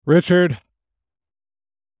Richard,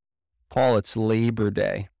 Paul, it's Labor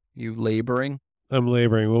Day. You laboring? I'm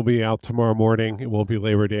laboring. We'll be out tomorrow morning. It won't be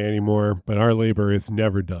Labor Day anymore, but our labor is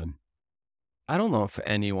never done. I don't know if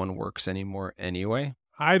anyone works anymore anyway.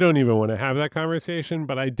 I don't even want to have that conversation,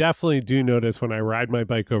 but I definitely do notice when I ride my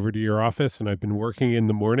bike over to your office and I've been working in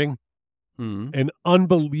the morning, an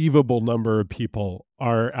unbelievable number of people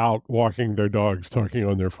are out walking their dogs, talking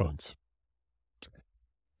on their phones.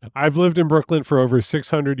 I've lived in Brooklyn for over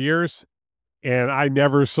 600 years. And I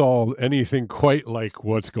never saw anything quite like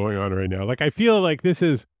what's going on right now. Like, I feel like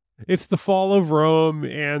it's the fall of Rome,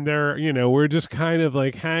 and we're just kind of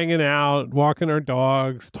like hanging out, walking our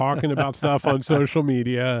dogs, talking about stuff on social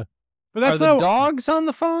media. But that's Are the dogs on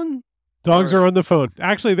the phone? Dogs are on the phone.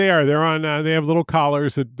 Actually, they are. They're on, they have little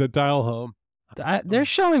collars that dial home. They're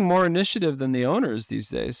showing more initiative than the owners these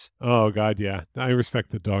days. Oh, God, yeah. I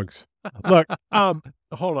respect the dogs. Look,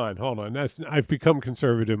 hold on. I've become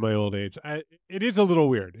conservative in my old age. It is a little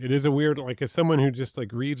weird. It is a weird, like, as someone who just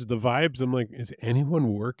like reads the vibes, I'm like, is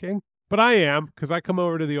anyone working? But I am, because I come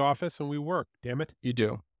over to the office and we work. Damn it. You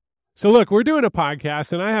do. So look, we're doing a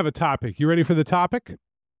podcast and I have a topic. You ready for the topic?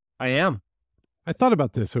 I am. I thought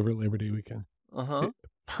about this over Labor Day weekend. Uh-huh.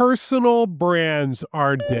 Personal brands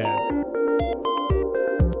are dead.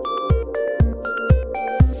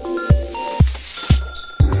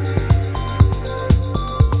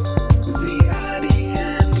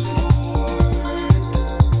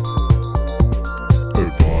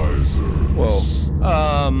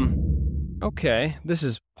 Okay. This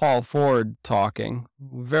is Paul Ford talking.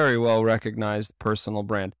 Very well recognized personal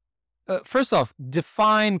brand. First off,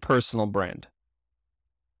 define personal brand.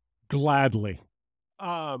 Gladly.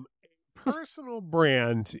 Personal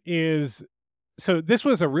brand is, so this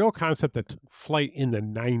was a real concept that took flight in the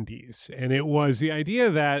 90s. And it was the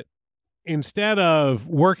idea that instead of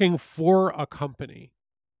working for a company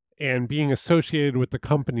and being associated with the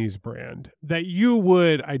company's brand, that you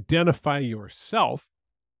would identify yourself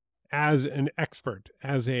as an expert,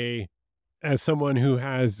 as someone who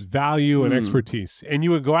has value and expertise. And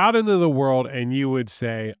you would go out into the world and you would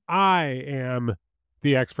say, I am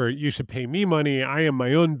the expert. You should pay me money. I am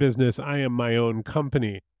my own business. I am my own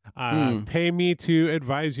company. Pay me to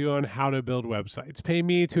advise you on how to build websites. Pay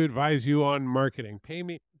me to advise you on marketing. Pay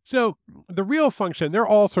me. So the real function, there are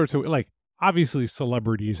all sorts of, like, obviously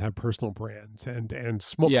celebrities have personal brands and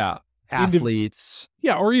small. Yeah. Athletes.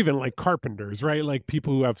 Or even like carpenters, right? Like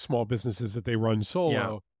people who have small businesses that they run solo.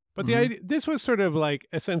 Yeah. But the idea, this was sort of like,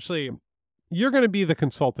 essentially, you're going to be the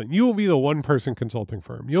consultant. You will be the one-person consulting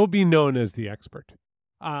firm. You'll be known as the expert.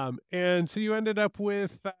 And so you ended up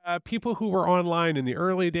with people who were online in the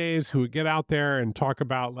early days who would get out there and talk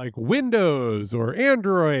about like Windows or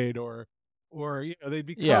Android or they'd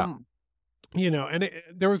become... and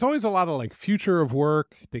there was always a lot of like future of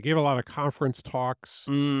work. They gave a lot of conference talks.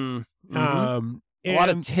 A lot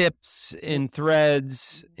of tips in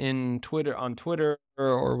threads on Twitter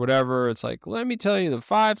or whatever. It's like, let me tell you the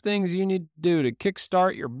 5 things you need to do to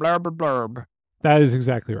kickstart your blurb blurb. That is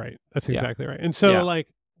exactly right. That's exactly right. And so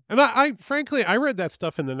I frankly, I read that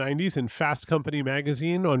stuff in the 90s in Fast Company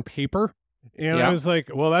magazine on paper. And I was like,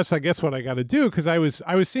 well, that's, I guess, what I got to do. Because I was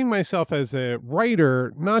seeing myself as a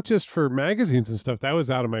writer, not just for magazines and stuff. That was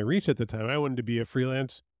out of my reach at the time. I wanted to be a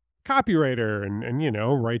freelance copywriter and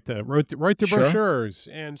write the brochures.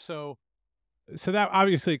 And so that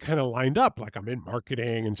obviously kind of lined up, like I'm in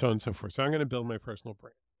marketing and so on and so forth. So I'm going to build my personal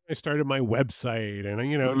brand. I started my website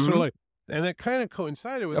and, sort of like, and that kind of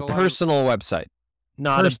coincided with a personal website,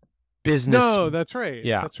 not a business. No, that's right.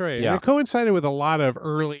 Yeah. That's right. Yeah. And it coincided with a lot of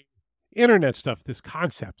early internet stuff, this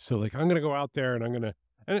concept. So like, I'm going to go out there and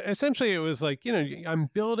and essentially it was like, I'm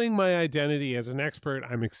building my identity as an expert.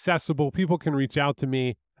 I'm accessible. People can reach out to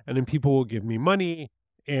me and then people will give me money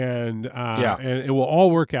and it will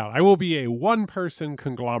all work out. I will be a one-person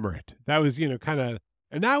conglomerate. That was,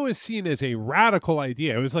 and that was seen as a radical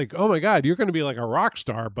idea. It was like, oh my God, you're going to be like a rock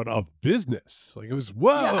star, but of business. Like it was,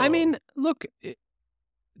 whoa. Yeah, I mean, look,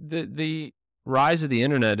 the rise of the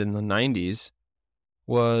internet in the 90s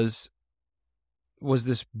was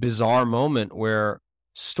this bizarre moment where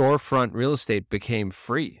storefront real estate became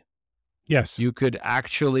free. Yes. You could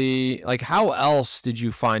actually, like, how else did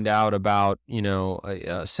you find out about,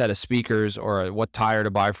 a set of speakers or what tire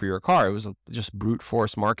to buy for your car? It was just brute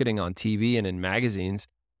force marketing on TV and in magazines.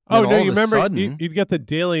 And you remember you'd get the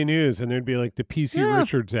Daily News and there'd be like the PC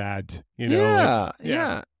Richards ad,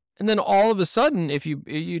 Yeah. And then all of a sudden, if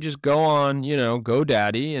you just go on,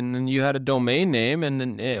 GoDaddy, and then you had a domain name, and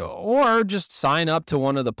then or just sign up to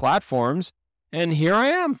one of the platforms, and here I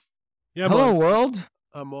am. Yeah, hello world.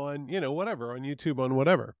 I'm on, whatever, on YouTube, on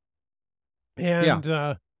whatever. And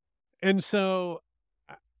And so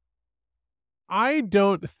I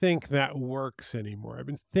don't think that works anymore. I've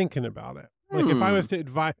been thinking about it. Like if I was to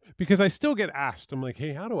advise, because I still get asked, I'm like,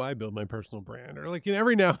 hey, how do I build my personal brand? Or like,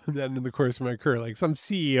 every now and then in the course of my career, like some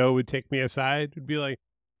CEO would take me aside and be like,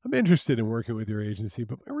 I'm interested in working with your agency,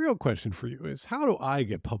 but my real question for you is, how do I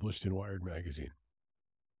get published in Wired Magazine?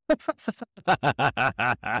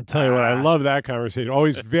 I'll tell you what, I love that conversation.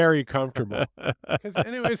 Always very comfortable.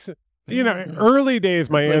 And it was, early days,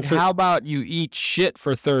 my answer. How about you eat shit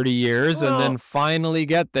for 30 years and then finally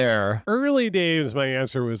get there? Early days, my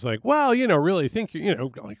answer was like, well, really think,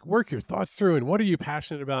 like work your thoughts through and what are you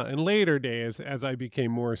passionate about? And later days, as I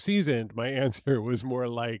became more seasoned, my answer was more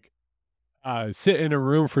like, sit in a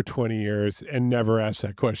room for 20 years and never ask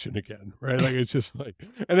that question again, right? Like, it's just like,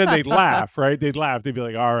 and then they'd laugh, right? They'd laugh. They'd be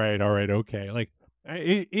like, all right, okay. Like,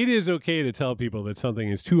 it is okay to tell people that something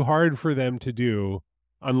is too hard for them to do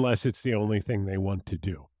unless it's the only thing they want to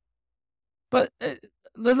do. But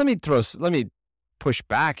let me push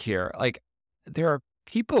back here. Like, there are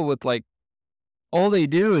people with like, all they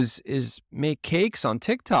do is make cakes on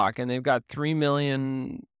TikTok and they've got 3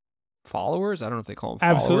 million followers. I don't know if they call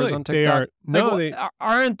them followers on TikTok. They are.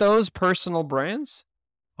 Aren't those personal brands?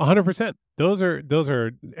 100%. Those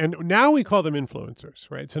are, and now we call them influencers,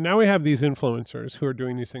 right? So now we have these influencers who are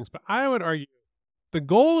doing these things. But I would argue the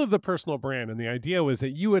goal of the personal brand and the idea was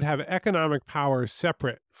that you would have economic power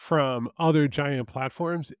separate from other giant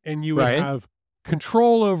platforms, and you would have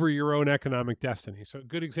control over your own economic destiny. So a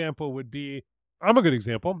good example would be, I'm a good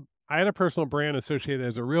example. I had a personal brand associated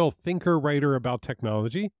as a real thinker, writer about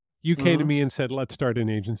technology. You came to me and said, let's start an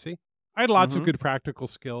agency. I had lots of good practical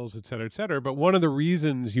skills, et cetera, et cetera. But one of the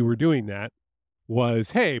reasons you were doing that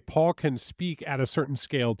was, hey, Paul can speak at a certain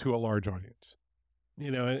scale to a large audience.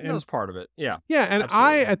 And that was part of it. Yeah. Yeah. And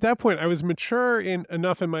absolutely. at that point, I was mature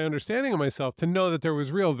enough in my understanding of myself to know that there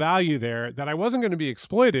was real value there, that I wasn't going to be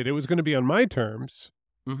exploited. It was going to be on my terms.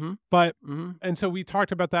 But, and so we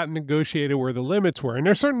talked about that and negotiated where the limits were. And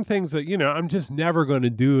there's certain things that, I'm just never going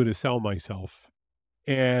to do to sell myself.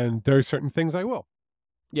 And there's certain things I will.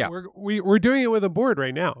 Yeah. We're doing it with a board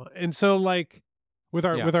right now. And so like with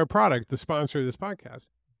our product, the sponsor of this podcast.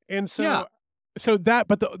 And so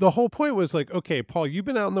but the whole point was like, okay, Paul, you've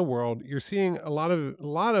been out in the world, you're seeing a lot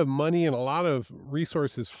of money and a lot of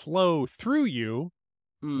resources flow through you.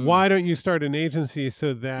 Why don't you start an agency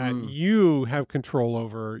so that you have control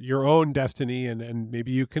over your own destiny and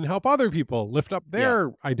maybe you can help other people lift up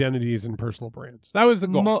their identities and personal brands? That was the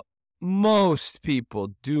goal. Most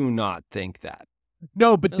people do not think that.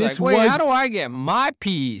 No, but They're like, how do I get my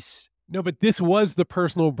piece? No, but this was the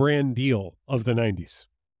personal brand deal of the 90s.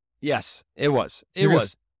 Yes, it was. It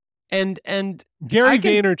was. And Gary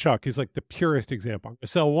Vaynerchuk is like the purest example. I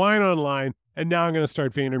sell wine online, and now I'm going to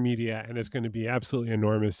start VaynerMedia, and it's going to be absolutely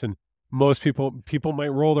enormous. And most people might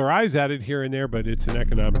roll their eyes at it here and there, but it's an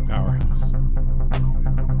economic powerhouse.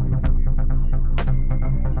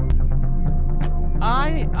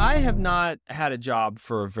 I have not had a job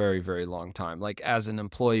for a very, very long time, like as an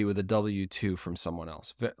employee with a W-2 from someone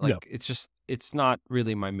else. Like it's not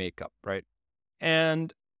really my makeup, right?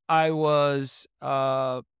 And I was,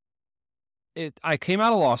 I came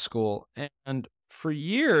out of law school, and for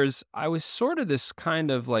years I was sort of this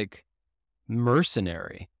kind of like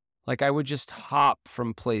mercenary. Like I would just hop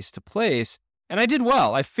from place to place, and I did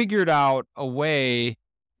well. I figured out a way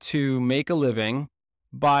to make a living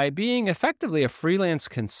by being effectively a freelance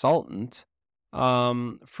consultant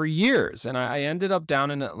for years. And I ended up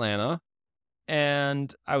down in Atlanta,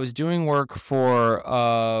 and I was doing work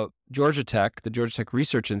for Georgia Tech, the Georgia Tech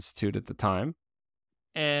Research Institute at the time.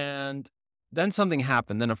 And then something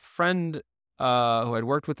happened. Then a friend who I'd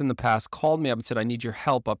worked with in the past called me up and said, I need your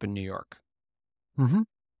help up in New York. And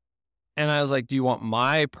I was like, do you want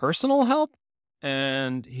my personal help?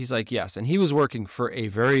 And he's like, yes. And he was working for a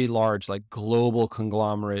very large, like global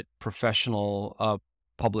conglomerate professional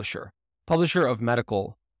publisher of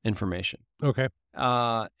medical information. Okay.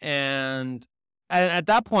 And at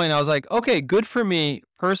that point I was like, okay, good for me.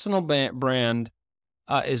 Personal brand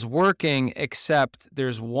is working, except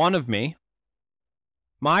there's one of me.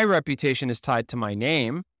 My reputation is tied to my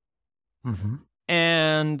name.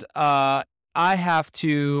 And I have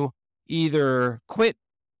to either quit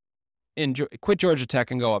Georgia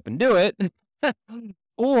Tech and go up and do it,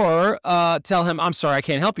 or tell him, I'm sorry, I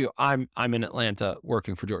can't help you. I'm in Atlanta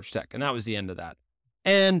working for Georgia Tech. And that was the end of that.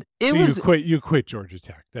 And you quit Georgia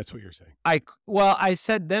Tech. That's what you're saying. I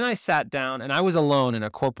said, then I sat down, and I was alone in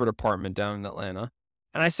a corporate apartment down in Atlanta.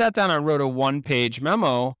 And I sat down and wrote a 1-page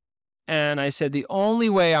memo. And I said, the only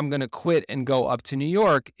way I'm going to quit and go up to New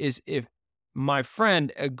York is if my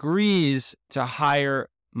friend agrees to hire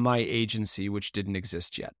my agency, which didn't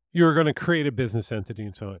exist yet. You were going to create a business entity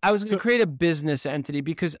and so on. I was going to create a business entity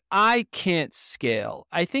because I can't scale.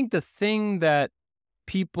 I think the thing that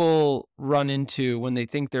people run into when they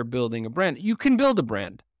think they're building a brand, you can build a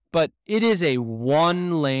brand, but it is a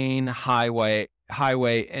one-lane highway,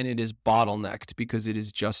 and it is bottlenecked because it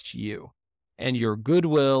is just you. And your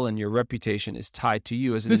goodwill and your reputation is tied to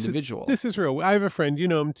you as an individual. This is real. I have a friend, you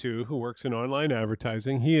know him too, who works in online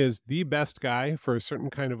advertising. He is the best guy for a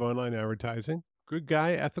certain kind of online advertising. Good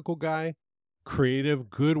guy, ethical guy,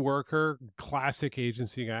 creative, good worker, classic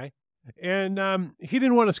agency guy. And he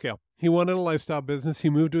didn't want to scale. He wanted a lifestyle business.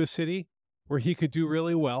 He moved to a city where he could do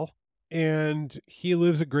really well, and he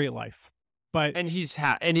lives a great life. But he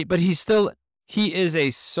is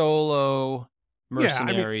a solo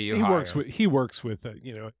mercenary. He works with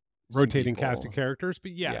rotating cast of characters.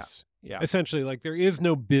 But yes, yeah. Essentially, like, there is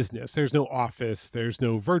no business, there's no office, there's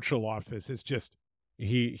no virtual office. It's just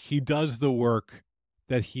he does the work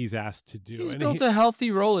that he's asked to do. He's built a healthy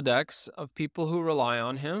Rolodex of people who rely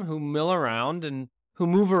on him, who mill around and who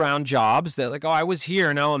move around jobs. That like, oh, I was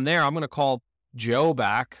here, now I'm there. I'm going to call Joe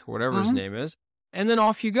back, whatever his name is, and then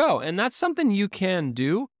off you go. And that's something you can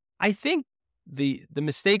do. I think the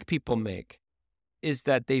mistake people make is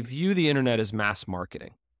that they view the internet as mass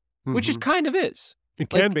marketing, which it kind of is. It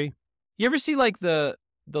can be. You ever see like the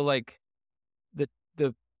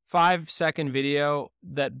 5-second video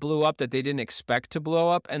that blew up that they didn't expect to blow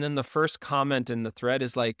up, and then the first comment in the thread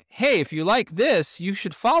is like, "Hey, if you like this, you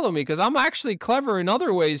should follow me because I'm actually clever in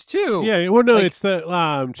other ways too." Yeah, well, no, like, it's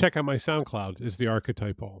the check out my SoundCloud is the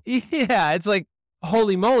archetypal. Yeah, it's like,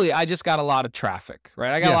 holy moly, I just got a lot of traffic,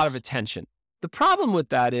 right? I got a lot of attention. The problem with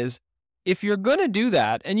that is, if you're going to do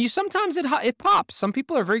that, and sometimes it pops. Some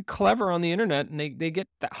people are very clever on the internet, and they get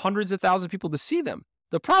hundreds of thousands of people to see them.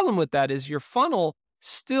 The problem with that is your funnel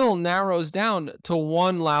still narrows down to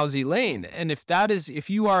one lousy lane. And if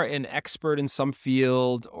you are an expert in some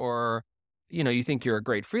field, or, you think you're a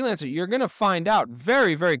great freelancer, you're going to find out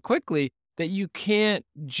very, very quickly that you can't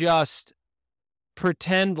just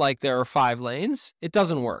pretend like there are 5 lanes. It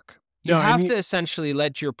doesn't work. You have to essentially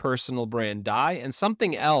let your personal brand die, and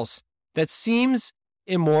something else that seems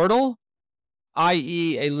immortal,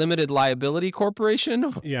 i.e. a limited liability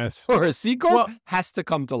corporation, yes, or a C Corp, has to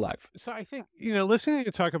come to life. So I think, listening to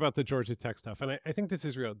you talk about the Georgia Tech stuff, and I think this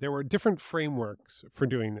is real. There were different frameworks for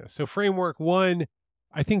doing this. So framework one,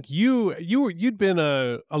 I think you'd been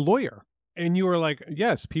a lawyer, and you were like,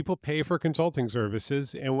 yes, people pay for consulting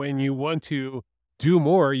services, and when you want to do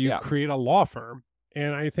more, you create a law firm.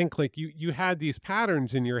 And I think like you had these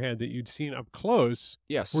patterns in your head that you'd seen up close.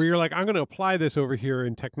 Yes. Where you're like, I'm going to apply this over here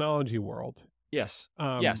in technology world. Yes.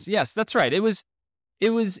 Yes, that's right. It was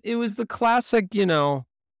the classic, Flannery.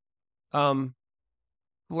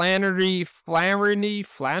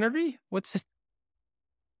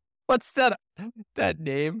 What's that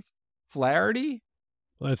name? Flaherty?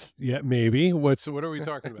 Maybe. What are we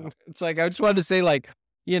talking about? It's like, I just wanted to say like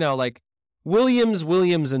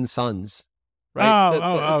Williams and Sons,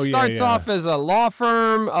 right? It starts off as a law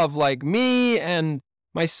firm of like me, and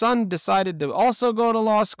my son decided to also go to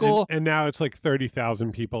law school. And now it's like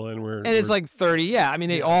 30,000 people, and it's like 30. Yeah. I mean,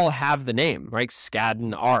 they all have the name, right?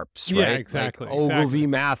 Skadden Arps, right? Yeah, exactly. Like Ogilvy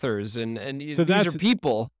Mathers. And so these are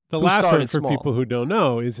people. The last one for people who don't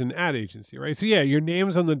know is an ad agency, right? So yeah, your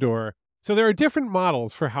name's on the door. So there are different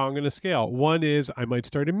models for how I'm going to scale. One is I might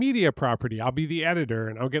start a media property. I'll be the editor,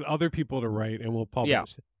 and I'll get other people to write, and we'll publish. Yeah.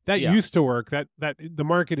 That used to work. That the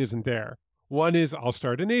market isn't there. One is I'll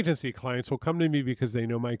start an agency. Clients will come to me because they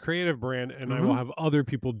know my creative brand, and I will have other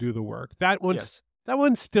people do the work. That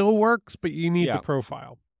one still works, but you need the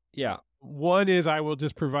profile. Yeah. One is I will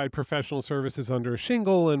just provide professional services under a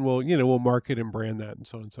shingle, and we'll market and brand that, and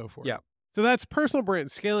so on and so forth. Yeah. So that's personal brand,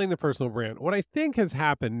 scaling the personal brand. What I think has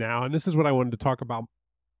happened now, and this is what I wanted to talk about,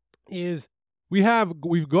 is we've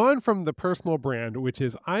gone from the personal brand, which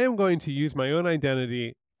is I am going to use my own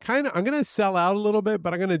identity. I'm going to sell out a little bit,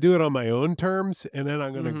 but I'm going to do it on my own terms, and then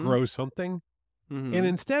I'm going to grow something. And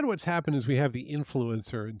instead what's happened is we have the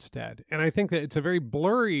influencer instead. And I think that it's a very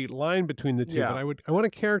blurry line between the two, but I want to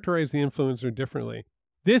characterize the influencer differently.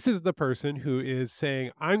 This is the person who is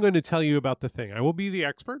saying, I'm going to tell you about the thing. I will be the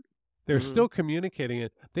expert. They're still communicating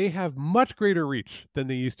it. They have much greater reach than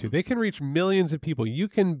they used to. They can reach millions of people. You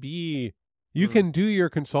can do your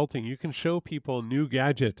consulting. You can show people new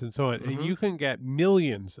gadgets and so on, and you can get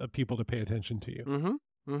millions of people to pay attention to you.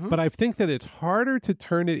 But I think that it's harder to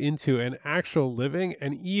turn it into an actual living,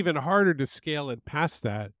 and even harder to scale it past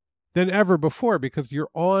that than ever before, because you're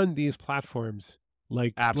on these platforms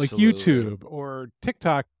like YouTube or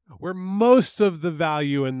TikTok, where most of the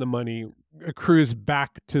value and the money accrues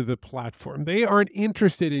back to the platform. They aren't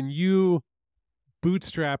interested in you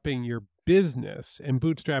bootstrapping your business and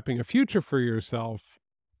bootstrapping a future for yourself,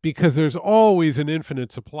 because there's always an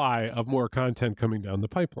infinite supply of more content coming down the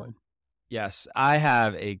pipeline. Yes, I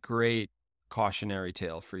have a great cautionary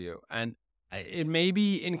tale for you. And it may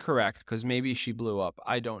be incorrect because maybe she blew up.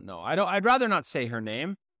 I don't know. I'd rather not say her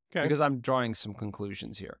name because I'm drawing some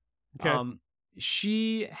conclusions here. Okay.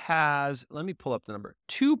 She has, let me pull up the number,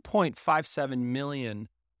 2.57 million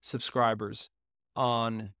subscribers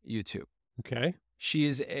on YouTube. Okay. She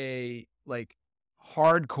is a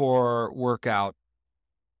hardcore workout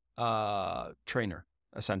trainer,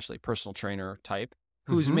 essentially personal trainer type,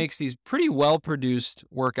 who makes these pretty well produced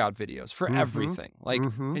workout videos for everything.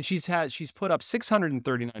 And she's put up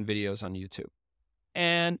 639 videos on YouTube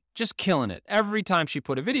and just killing it. Every time she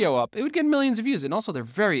put a video up, it would get millions of views. And also they're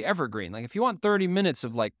very evergreen. Like if you want 30 minutes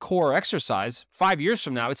of core exercise 5 years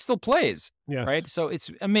from now, it still plays. Yes. Right. So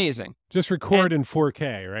it's amazing. Just record in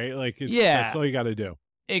 4K, right? That's all you got to do.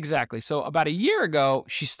 Exactly. So about a year ago,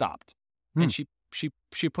 she stopped and she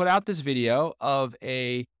put out this video of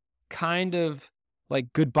a kind of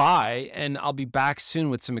goodbye, and I'll be back soon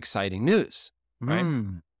with some exciting news. Right.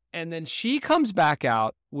 And then she comes back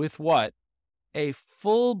out with what? A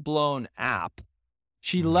full-blown app.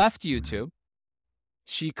 She left YouTube.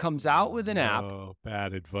 She comes out with an app. Oh,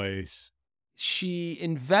 bad advice. She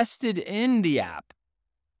invested in the app.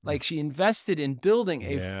 She invested in building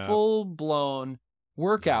a full-blown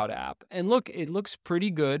workout app. And look, it looks pretty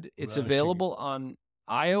good. It's available on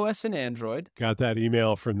iOS and Android. Got that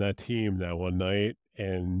email from that team that one night,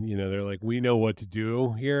 and they're like, we know what to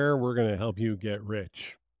do here. We're going to help you get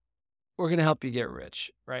rich. We're going to help you get rich,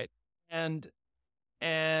 right? And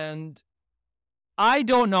I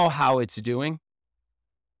don't know how it's doing.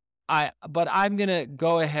 But I'm going to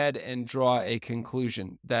go ahead and draw a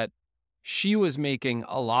conclusion that she was making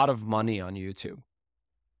a lot of money on YouTube.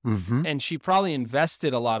 And she probably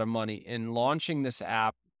invested a lot of money in launching this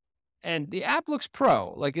app. And the app looks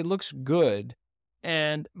pro, it looks good.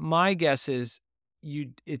 And my guess is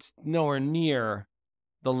it's nowhere near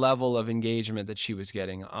the level of engagement that she was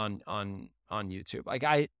getting on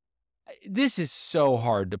YouTube. This is so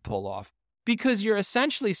hard to pull off because you're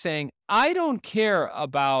essentially saying, I don't care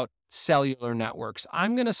about cellular networks.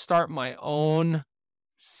 I'm going to start my own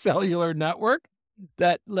cellular network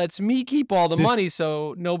that lets me keep all the money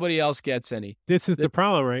so nobody else gets any. This is the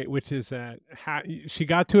problem, right? Which is that she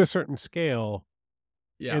got to a certain scale,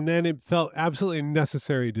 and then it felt absolutely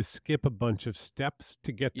necessary to skip a bunch of steps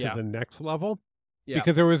to get to the next level,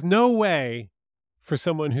 because there was no way for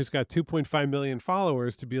someone who's got 2.5 million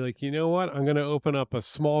followers to be like, you know what? I'm going to open up a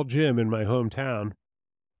small gym in my hometown,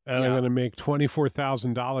 and I'm going to make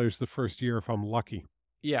 $24,000 the first year if I'm lucky.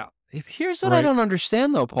 Yeah. Here's what I don't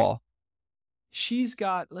understand, though, Paul. She's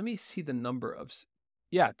got, let me see the number of,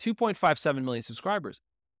 2.57 million subscribers.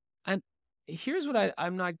 And here's what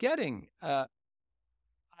I'm not getting. I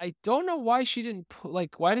don't know why she didn't,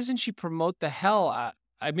 why doesn't she promote the hell out?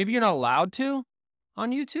 Maybe you're not allowed to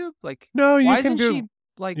on YouTube? No, you why can isn't do,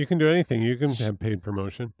 she, you can do anything. You can have paid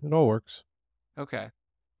promotion. It all works. Okay.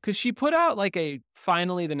 Because she put out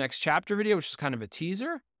finally the next chapter video, which is kind of a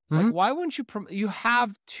teaser. Why wouldn't you, you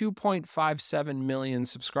have 2.57 million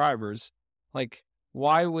subscribers.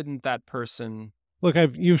 Why wouldn't that person? Look,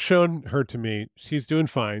 you've shown her to me. She's doing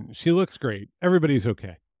fine. She looks great. Everybody's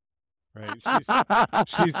okay, right?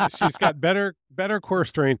 She's got better core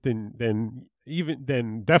strength than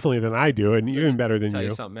definitely than I do, and even better than tell you.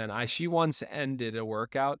 You something, man. She once ended a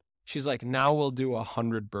workout. She's like, now we'll do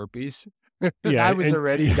 100 burpees. I was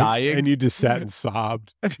already dying, and you just sat and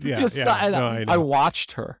sobbed. I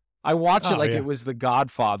watched her. I watched it like it was The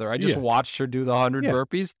Godfather. I just watched her do the 100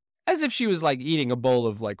 burpees. As if she was eating a bowl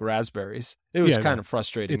of raspberries. It was kind of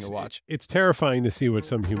frustrating to watch. It's terrifying to see what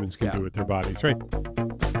some humans can do with their bodies, right?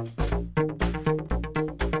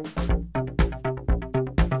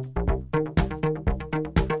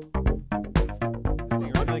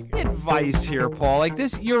 What's the advice here, Paul?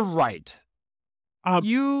 You're right.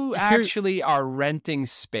 You actually are renting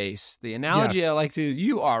space. The analogy I like to use,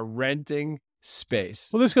 you are renting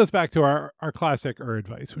space. Well, this goes back to our classic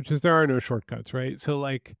advice, which is there are no shortcuts, right? So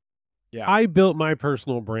I built my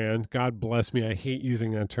personal brand. God bless me. I hate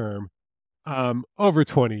using that term. Over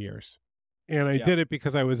 20 years. And I did it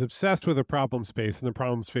because I was obsessed with a problem space, and the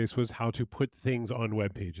problem space was how to put things on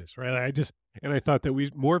web pages, right? I thought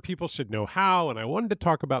that more people should know how, and I wanted to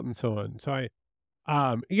talk about and so on. So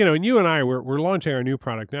and you and I, we're launching our new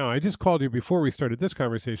product now. I just called you before we started this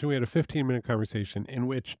conversation. We had a 15-minute conversation in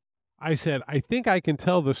which I said, I think I can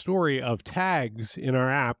tell the story of tags in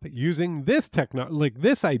our app using this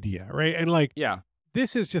this idea, right? And like, Yeah.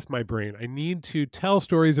 this is just my brain. I need to tell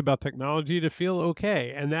stories about technology to feel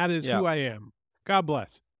okay. And that is Yeah. who I am. God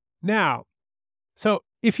bless. Now, so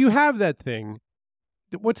if you have that thing,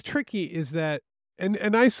 what's tricky is that,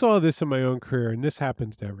 and I saw this in my own career, and this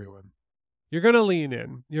happens to everyone. You're going to lean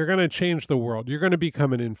in. You're going to change the world. You're going to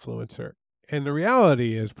become an influencer. And the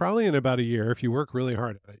reality is, probably in about a year, if you work really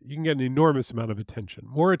hard at it, you can get an enormous amount of attention,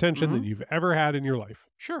 more attention than you've ever had in your life.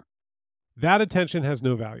 Sure. That attention has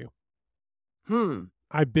no value.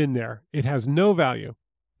 I've been there. It has no value.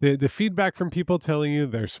 The feedback from people telling you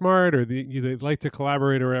they're smart or they'd like to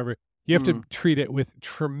collaborate or whatever, you have to treat it with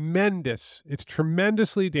it's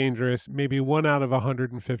tremendously dangerous. Maybe 1 out of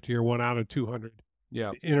 150 or 1 out of 200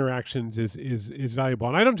 interactions is valuable.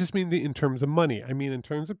 And I don't just mean in terms of money. I mean in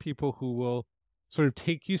terms of people who will sort of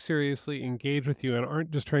take you seriously, engage with you, and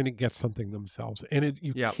aren't just trying to get something themselves. And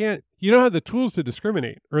you don't have the tools to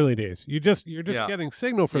discriminate early days. You're just getting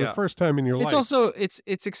signal for the first time in your life. It's also,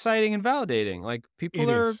 it's exciting and validating. Like people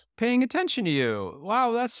are paying attention to you.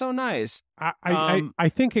 Wow, that's so nice. I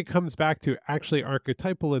think it comes back to actually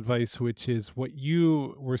archetypal advice, which is what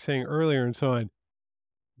you were saying earlier and so on.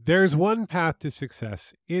 There's one path to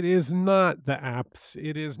success. It is not the apps.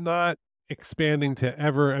 It is not expanding to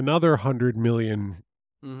ever another 100 million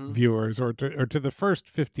viewers or to the first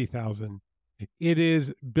 50,000. It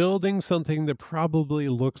is building something that probably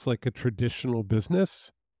looks like a traditional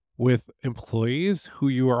business with employees who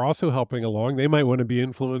you are also helping along. They might want to be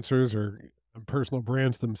influencers or personal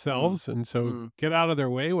brands themselves. And so get out of their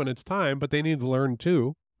way when it's time, but they need to learn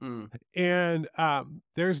too. And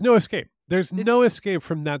there's no escape. There's no escape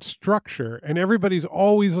from that structure. And everybody's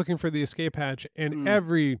always looking for the escape hatch. And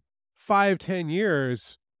every 5-10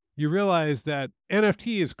 years, you realize that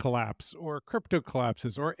NFTs collapse or crypto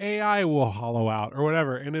collapses or AI will hollow out or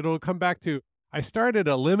whatever. And it'll come back to, I started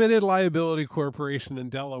a limited liability corporation in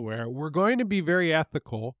Delaware. We're going to be very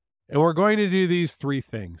ethical and we're going to do these 3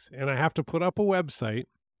 things. And I have to put up a website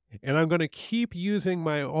and I'm going to keep using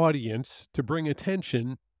my audience to bring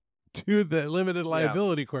attention to the limited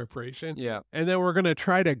liability corporation. And then we're going to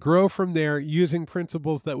try to grow from there using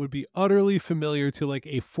principles that would be utterly familiar to like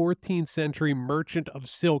a 14th century merchant of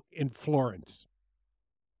silk in Florence.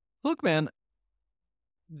 Look, man,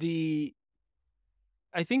 I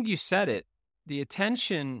think you said it. The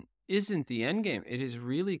attention isn't the end game. It is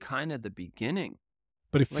really kind of the beginning.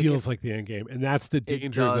 But it feels like the end game. And that's the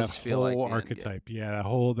danger of that whole archetype. Yeah, that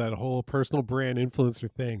whole personal brand influencer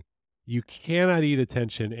thing. You cannot eat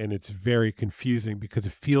attention, and it's very confusing because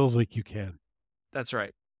it feels like you can. That's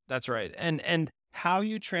right. That's right. And how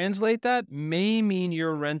you translate that may mean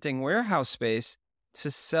you're renting warehouse space to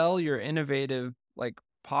sell your innovative like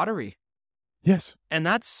pottery. Yes. And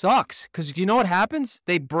that sucks because you know what happens?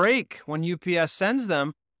 They break when UPS sends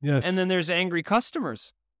them. Yes. And then there's angry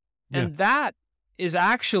customers. And that is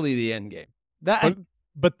actually the end game.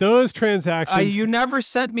 But those transactions... you never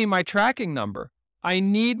sent me my tracking number. I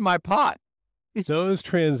need my pot. Those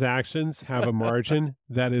transactions have a margin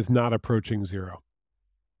that is not approaching 0.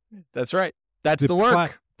 That's right. That's the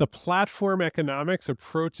work. The platform economics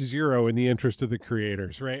approach 0 in the interest of the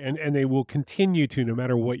creators, right? And they will continue to no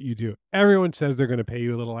matter what you do. Everyone says they're going to pay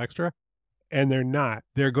you a little extra, and they're not.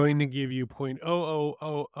 They're going to give you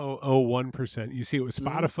 0.00001%. You see it with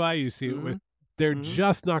Spotify. You see it with... They're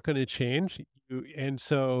just not going to change. And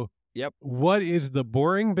so... What is the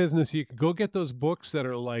boring business? You can go get those books that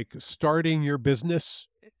are like starting your business.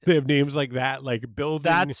 They have names like that, like building.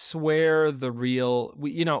 That's where the real,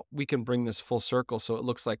 we can bring this full circle. So it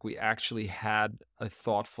looks like we actually had a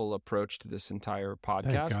thoughtful approach to this entire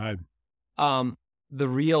podcast. Thank God. The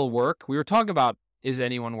real work, we were talking about, is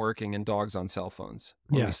anyone working and dogs on cell phones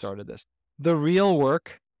when we started this. The real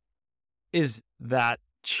work is that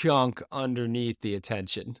chunk underneath the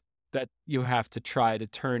attention that you have to try to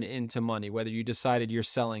turn into money, whether you decided you're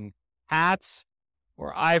selling hats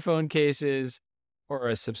or iPhone cases or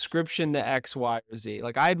a subscription to X, Y, or Z.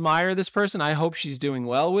 Like, I admire this person. I hope she's doing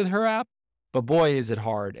well with her app, but boy, is it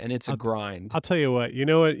hard, and it's a grind. I'll tell you what, you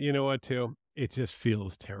know what, too? It just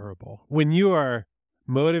feels terrible. When you are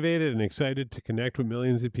motivated and excited to connect with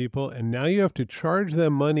millions of people, and now you have to charge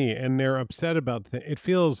them money, and they're upset about it. It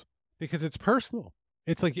feels, because it's personal.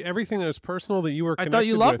 It's like everything that was personal that you were connected with. I thought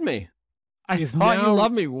you loved me. I thought you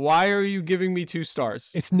loved me. Why are you giving me 2 stars?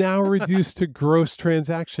 It's now reduced to gross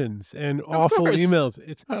transactions and awful emails.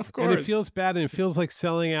 Of course. And it feels bad and it feels like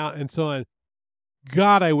selling out and so on.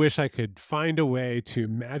 God, I wish I could find a way to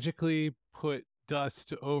magically put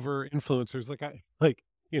dust over influencers.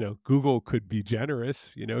 Google could be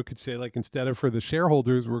generous. It could say, like, instead of for the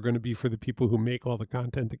shareholders, we're going to be for the people who make all the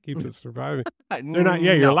content that keeps us surviving. They're not.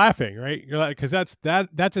 Yeah, you're laughing, right? You're like, because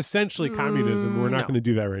that's essentially communism. We're not going to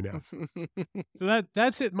do that right now. So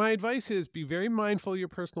that's it. My advice is be very mindful of your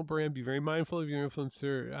personal brand. Be very mindful of your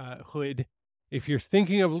influencer hood. If you're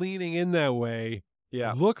thinking of leaning in that way,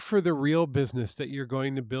 look for the real business that you're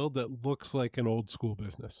going to build that looks like an old school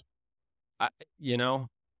business. I'm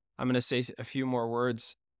going to say a few more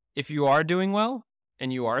words. If you are doing well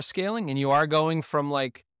and you are scaling and you are going from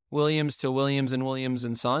like Williams to Williams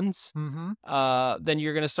and Sons, then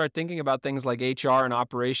you're going to start thinking about things like HR and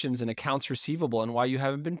operations and accounts receivable and why you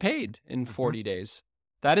haven't been paid in 40 days.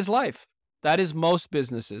 That is life. That is most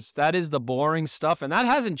businesses. That is the boring stuff. And that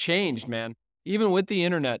hasn't changed, man. Even with the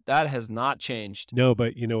internet, that has not changed. No,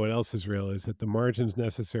 but you know what else is real is that the margins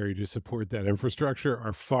necessary to support that infrastructure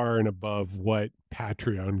are far and above what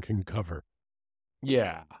Patreon can cover.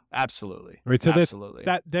 Yeah, absolutely. Right. So absolutely.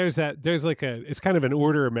 there's like it's kind of an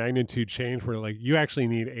order of magnitude change where like you actually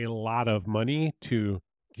need a lot of money to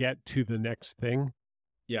get to the next thing.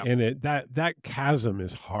 Yeah. And that chasm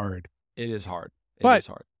is hard. It is hard. It But is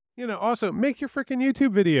hard. Also make your freaking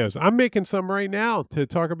YouTube videos. I'm making some right now to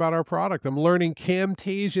talk about our product. I'm learning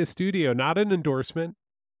Camtasia Studio, not an endorsement.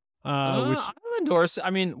 I'll endorse.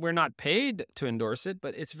 I mean, we're not paid to endorse it,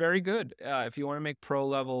 but it's very good. If you want to make pro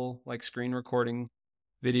level like screen recording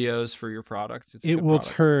videos for your product, it will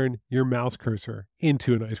turn your mouse cursor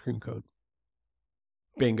into an ice cream cone.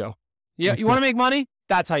 Bingo. Yeah, you want to make money?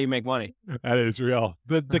 That's how you make money. That is real.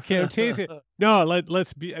 The Camtasia. No,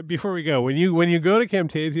 let's be before we go. When you go to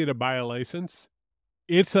Camtasia to buy a license,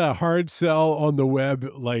 it's a hard sell on the web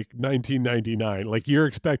like $19.99. Like you're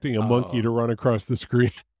expecting a monkey to run across the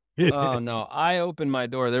screen. No. I opened my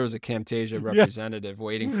door. There was a Camtasia representative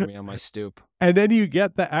waiting for me on my stoop. And then you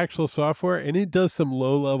get the actual software and it does some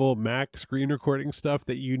low-level Mac screen recording stuff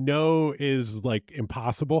that is like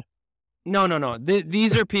impossible. No.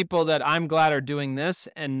 These are people that I'm glad are doing this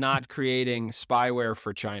and not creating spyware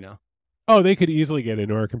for China. Oh, they could easily get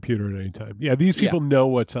into our computer at any time. Yeah, these people know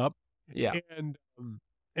what's up. Yeah.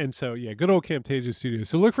 And so, good old Camtasia Studio.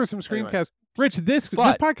 So look for some screencasts. Rich, this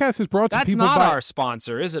podcast is brought to people That's not our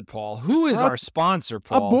sponsor, is it, Paul? Who is our sponsor,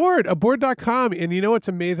 Paul? Aboard.com. And you know what's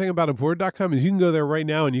amazing about Aboard.com is you can go there right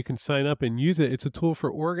now and you can sign up and use it. It's a tool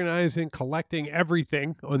for organizing, collecting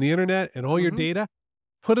everything on the internet and all your data.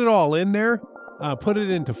 Put it all in there. Put it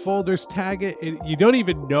into folders, tag it. You don't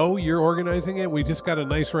even know you're organizing it. We just got a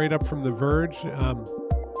nice write-up from The Verge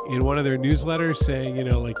in one of their newsletters saying,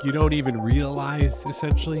 you don't even realize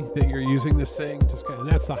essentially that you're using this thing. And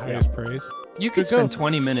that's the highest praise. You could spend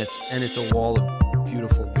 20 minutes and it's a wall of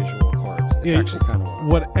beautiful visual cards. It's actually kind of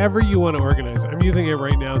whatever you want to organize. I'm using it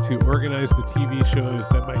right now to organize the TV shows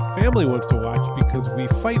that my family wants to watch because we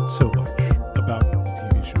fight so much about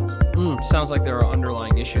TV shows. Sounds like there are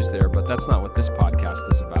underlying issues there, but that's not what this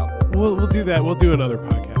podcast is about. We'll do that. We'll do another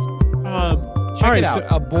podcast. Check it out,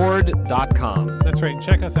 aboard.com. That's right.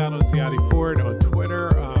 Check us out on Ziadi Ford on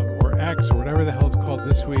Twitter or X or whatever the hell it's called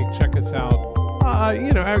this week. Check us out.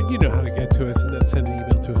 You know how to get to us, and then send an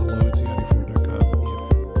email to hello@ziadiford.com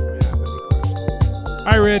if you have any questions. All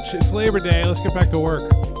right, Rich, it's Labor Day. Let's get back to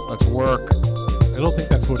work. Let's work. I don't think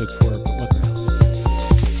that's what it's for, but what the hell?